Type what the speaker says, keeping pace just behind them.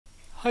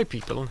Hi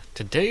people,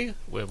 today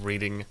we're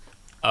reading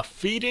A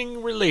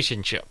Feeding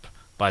Relationship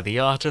by the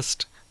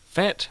artist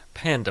Fat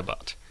Panda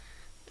Butt,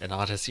 an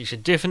artist you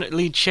should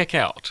definitely check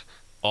out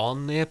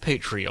on their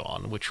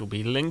Patreon, which will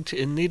be linked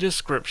in the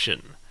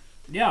description.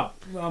 Yeah,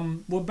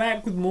 we're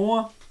back with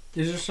more.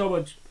 There's just so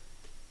much.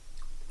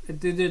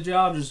 The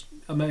job is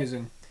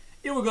amazing.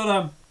 Yeah, we've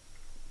got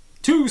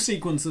two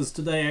sequences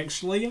today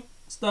actually.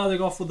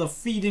 Starting off with a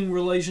feeding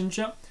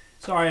relationship.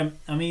 Sorry,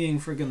 I'm eating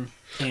friggin'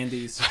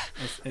 candies.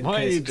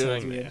 Why are you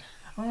doing that?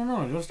 I don't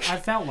know. Just I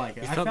felt like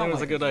it. You thought that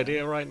was a good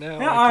idea right now?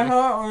 Yeah, I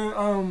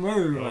thought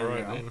maybe.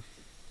 Alright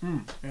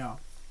then. Yeah.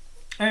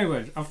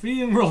 Anyways, a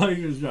feeding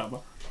relationship.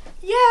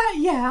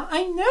 Yeah,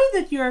 I know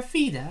that you're a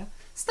feeder.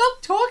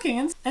 Stop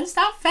talking and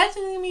stop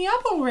fattening me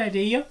up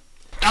already.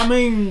 I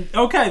mean,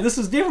 okay, this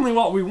is definitely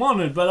what we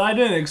wanted, but I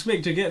didn't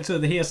expect to get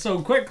to here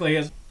so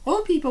quickly.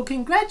 All people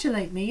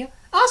congratulate me,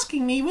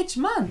 asking me which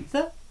month.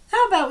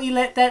 How about we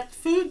let that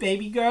food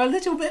baby girl a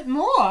little bit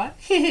more?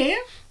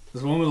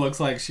 This woman looks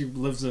like she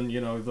lives in,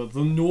 the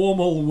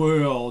normal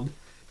world.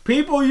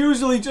 People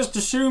usually just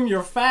assume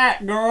you're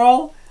fat,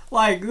 girl.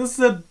 Like, there's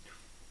a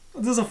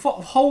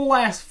whole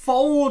ass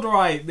fold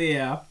right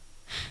there.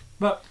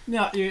 But,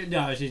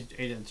 she's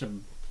eating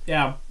some,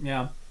 yeah.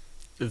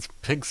 It's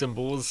pig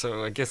symbols,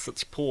 so I guess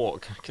it's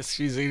pork. I guess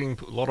she's eating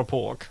a lot of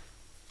pork.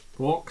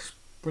 Pork's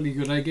pretty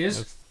good, I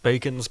guess.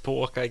 Bacon's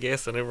pork, I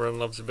guess, and everyone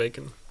loves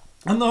bacon.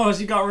 I know,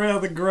 she got rid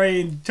of the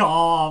green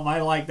top. I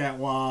like that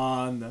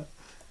one.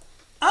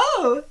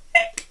 Oh,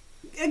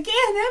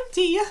 again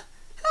empty. How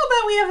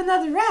about we have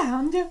another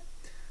round?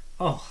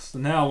 Oh, so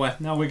now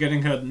we're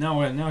getting her.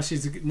 Now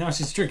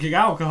she's drinking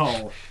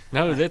alcohol.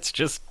 No, that's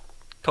just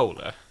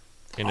cola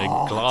in a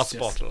glass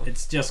bottle.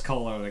 It's just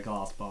cola in a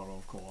glass bottle,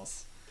 of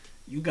course.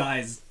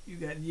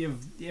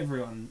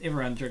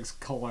 Everyone drinks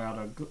cola out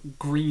of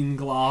green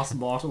glass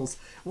bottles.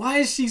 Why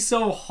is she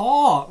so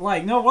hot?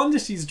 Like, no wonder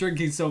she's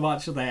drinking so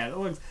much of that. It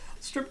looks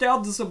stripped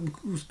down to some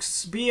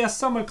bare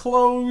summer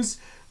clothes.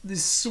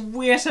 She's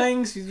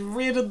sweating. She's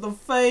red in the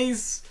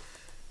face.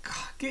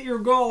 God, get your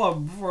girl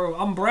an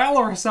umbrella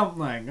or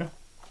something.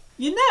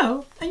 You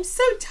know, I'm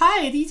so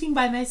tired eating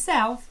by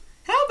myself.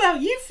 How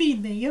about you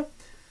feed me?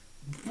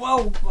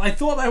 Well, I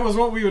thought that was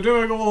what we were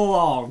doing all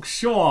along.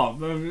 Sure,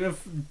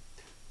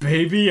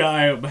 baby,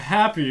 I am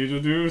happy to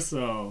do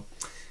so.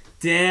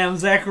 Damn,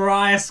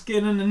 Zachariah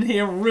Skinner in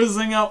here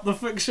rizzing up the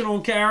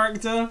fictional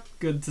character.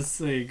 Good to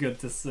see, good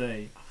to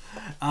see.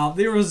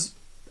 There is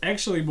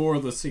actually more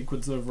of the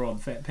sequence over on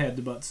Fat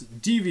Panda Butt's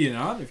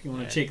DeviantArt, if you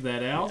want to check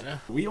that out. Yeah.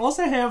 We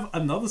also have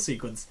another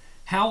sequence,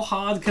 How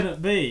Hard Can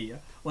It Be?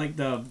 Like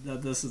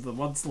this is the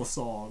Once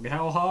song.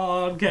 How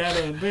hard can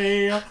it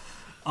be?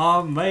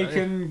 I'm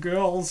making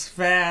girls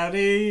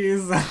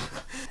fatties.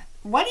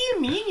 What do you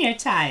mean you're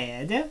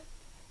tired?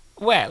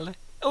 Well,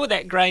 all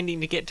that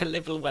grinding to get to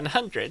level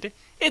 100,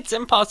 it's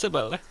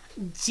impossible.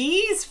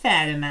 Jeez,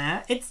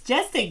 Fatima, it's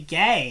just a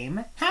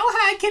game. How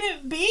hard can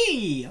it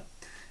be?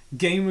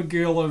 Gamer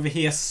girl over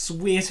here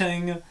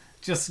sweating,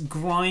 just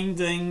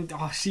grinding.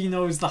 Oh, she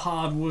knows the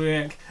hard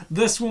work.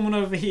 This woman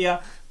over here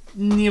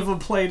never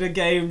played a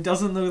game,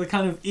 doesn't know the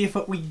kind of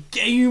effort we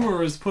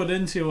gamers put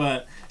into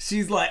it.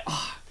 She's like,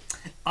 oh,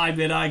 I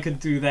bet I could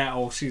do that.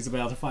 Oh, she's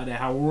about to find out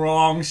how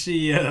wrong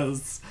she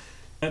is.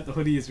 That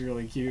hoodie is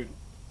really cute.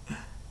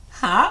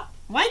 Huh?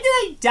 Why did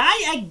I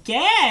die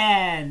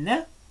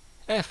again?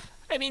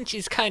 I mean,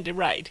 she's kinda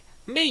right.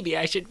 Maybe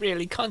I should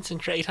really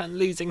concentrate on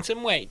losing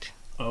some weight.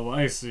 Oh,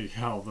 I see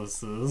how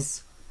this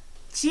is.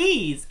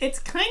 Jeez, it's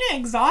kinda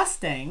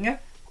exhausting.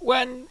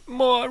 One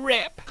more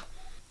rep.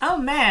 Oh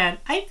man,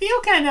 I feel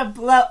kinda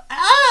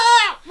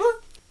Ah!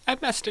 I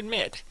must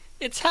admit,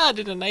 it's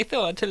harder than I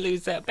thought to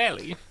lose that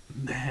belly.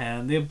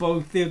 Man,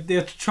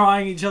 they're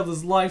trying each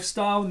other's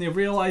lifestyle and they're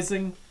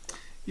realizing,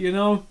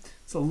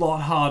 it's a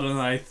lot harder than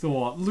I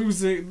thought.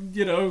 Losing,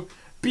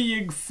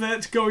 being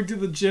fit, going to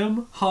the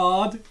gym,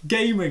 hard.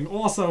 Gaming,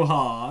 also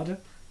hard.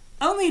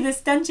 Only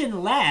this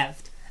dungeon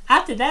left.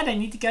 After that, I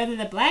need to go to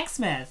the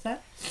blacksmith.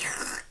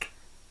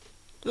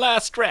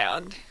 Last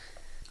round.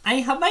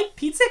 I hope my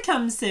pizza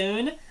comes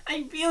soon.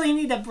 I really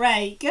need a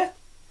break.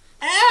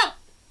 Ow!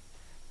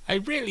 I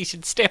really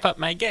should step up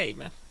my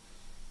game.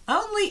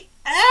 Only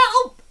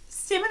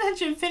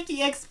 750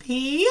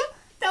 XP?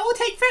 That will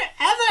take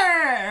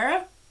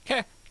forever.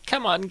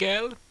 Come on,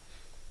 girl.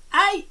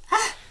 I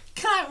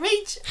can't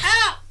reach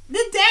out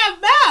the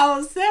damn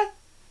mouse.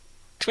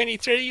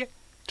 23,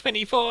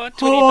 24, 25.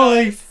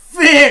 Holy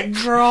fit,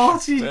 girl.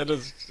 That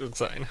is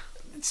insane.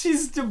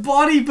 She's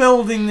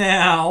bodybuilding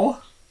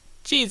now.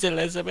 Jeez,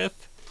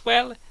 Elizabeth.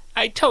 Well,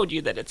 I told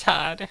you that it's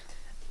hard.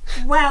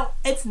 Well,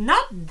 it's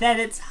not that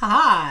it's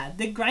hard.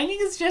 The grinding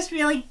is just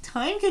really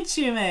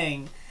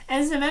time-consuming.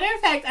 As a matter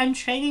of fact, I'm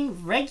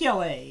training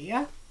regularly.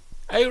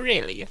 Oh,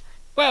 really?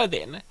 Well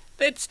then,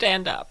 let's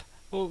stand up.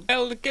 We'll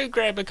go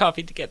grab a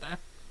coffee together.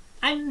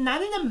 I'm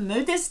not in the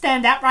mood to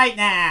stand up right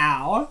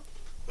now.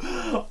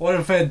 What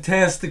a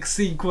fantastic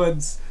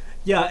sequence.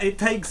 Yeah, it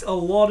takes a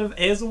lot of,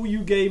 as all you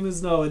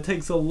gamers know, it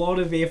takes a lot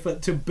of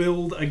effort to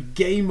build a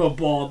gamer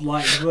bod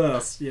like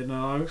this, you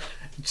know?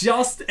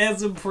 Just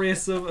as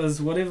impressive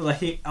as whatever the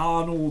heck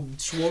Arnold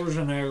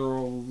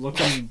Schwarzenegger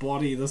looking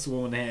body this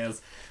woman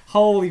has.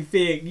 Holy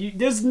feck,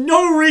 there's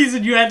no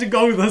reason you had to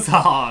go this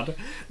hard.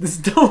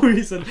 There's no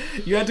reason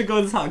you had to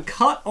go this hard.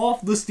 Cut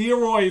off the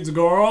steroids,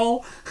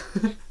 girl!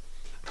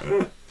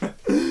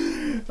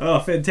 Oh,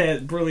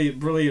 fantastic.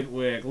 Brilliant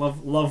work.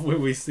 Love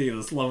when we see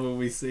this. Love when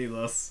we see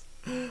this.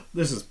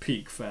 This is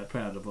peak Fat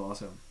Panda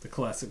Bottom. The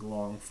classic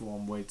long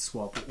form weight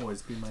swap will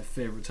always be my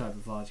favourite type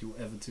of art you'll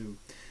ever do.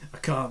 I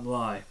can't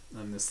lie,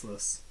 I miss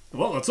this.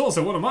 Well, it's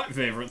also one of my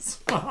favourites.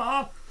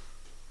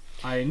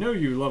 I know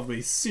you love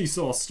these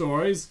seesaw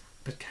stories,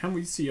 but can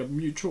we see a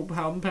mutual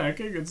pound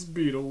packing? It's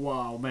been a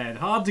while, man.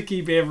 Hard to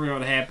keep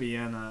everyone happy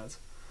in it.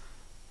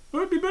 It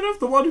would be better if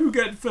the one who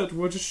get fit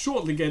were to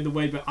shortly gain the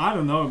weight, but I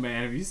don't know,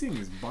 man. Have you seen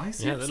his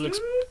biceps? Yeah, that looks.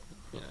 dude?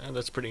 Yeah,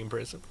 that's pretty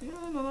impressive. Yeah,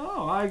 I don't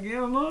know. I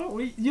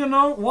don't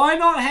know. Why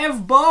not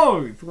have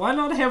both? Why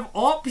not have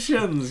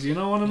options? You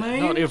know what I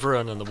mean? Not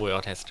everyone in the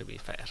world has to be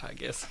fat, I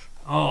guess.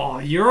 Oh,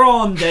 you're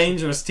on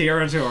dangerous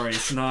territory,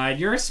 Snide.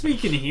 You're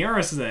speaking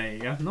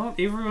heresy. Not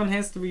everyone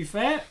has to be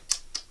fat.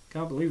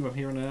 Can't believe I'm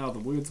hearing it out of the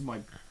words of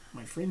my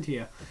friend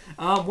here.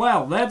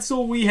 Well, that's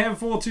all we have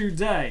for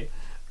today.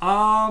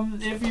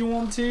 If you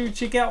want to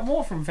check out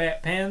more from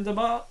Fat Panda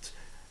Butt,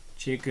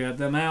 check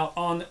them out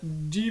on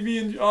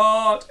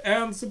DeviantArt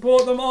and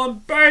support them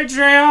on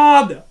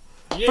Patreon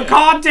for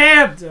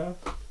content.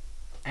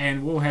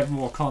 And we'll have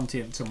more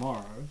content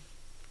tomorrow,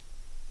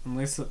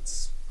 unless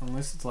it's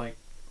like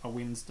a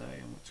Wednesday,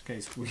 in which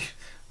case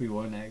we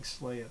won't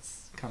actually.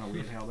 It's kind of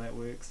weird how that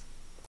works.